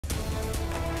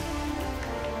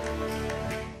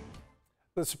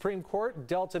The Supreme Court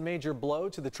dealt a major blow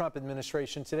to the Trump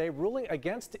administration today, ruling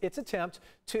against its attempt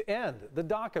to end the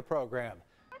DACA program.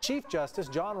 Chief Justice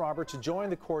John Roberts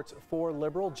joined the court's 4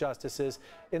 liberal justices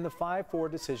in the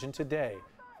 5-4 decision today.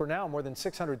 For now, more than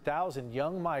 600,000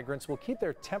 young migrants will keep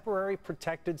their temporary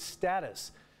protected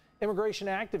status. Immigration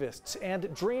activists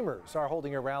and dreamers are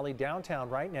holding a rally downtown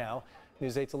right now.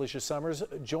 News 8's Alicia Summer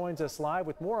joins us live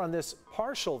with more on this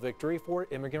partial victory for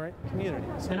immigrant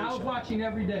communities. And I was watching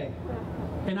every day,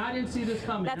 and I didn't see this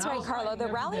coming. That's right, Carlo. The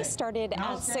rally started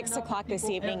at 6 o'clock this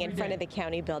evening in front of the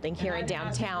county building here in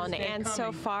downtown, and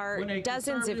so far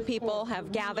dozens of people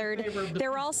have gathered.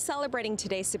 They're all celebrating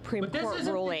today's Supreme Court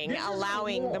ruling,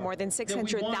 allowing the more than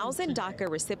 600,000 DACA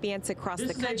recipients across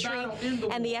the country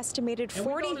and the estimated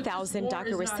 40,000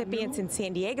 DACA recipients in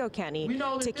San Diego County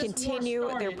to continue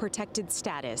their protected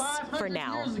status for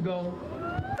now.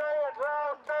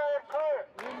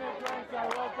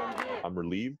 I'm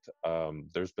relieved.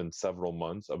 There's been several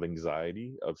months of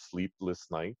anxiety, of sleepless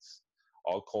nights,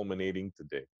 all culminating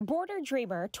today. Border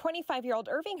dreamer, 25-year-old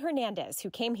Irving Hernandez, who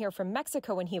came here from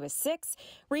Mexico when he was 6,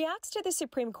 reacts to the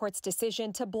Supreme Court's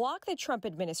decision to block the Trump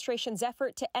administration's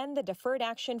effort to end the Deferred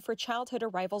Action for Childhood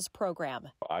Arrivals program.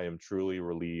 I am truly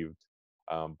relieved,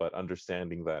 but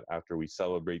understanding that after we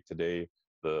celebrate today,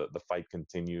 the fight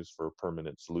continues for a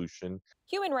permanent solution.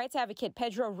 Human rights advocate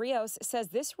Pedro Rios says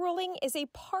this ruling is a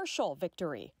partial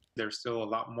victory. There's still a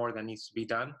lot more that needs to be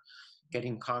done.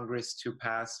 Getting Congress to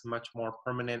pass much more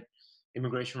permanent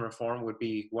immigration reform would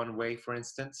be one way, for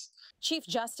instance. Chief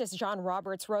Justice John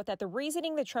Roberts wrote that the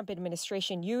reasoning the Trump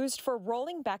administration used for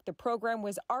rolling back the program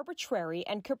was arbitrary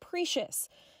and capricious.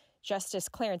 Justice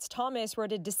Clarence Thomas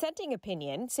wrote a dissenting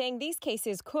opinion saying these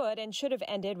cases could and should have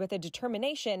ended with a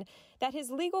determination that his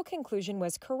legal conclusion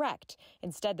was correct.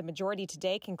 Instead, the majority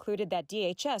today concluded that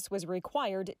DHS was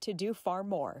required to do far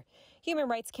more. Human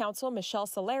Rights Counsel Michelle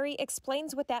Saleri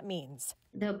explains what that means.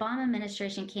 The Obama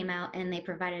administration came out and they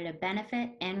provided a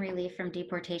benefit and relief from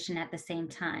deportation at the same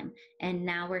time. And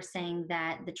now we're saying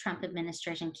that the Trump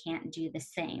administration can't do the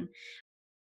same.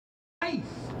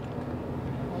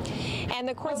 And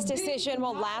the court's decision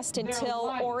will last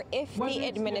until or if the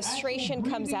administration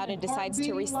cocomes out and decides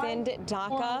to rescind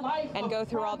DACA and go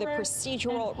through all the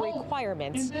procedural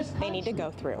requirements they need to go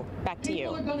through. Back to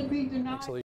you.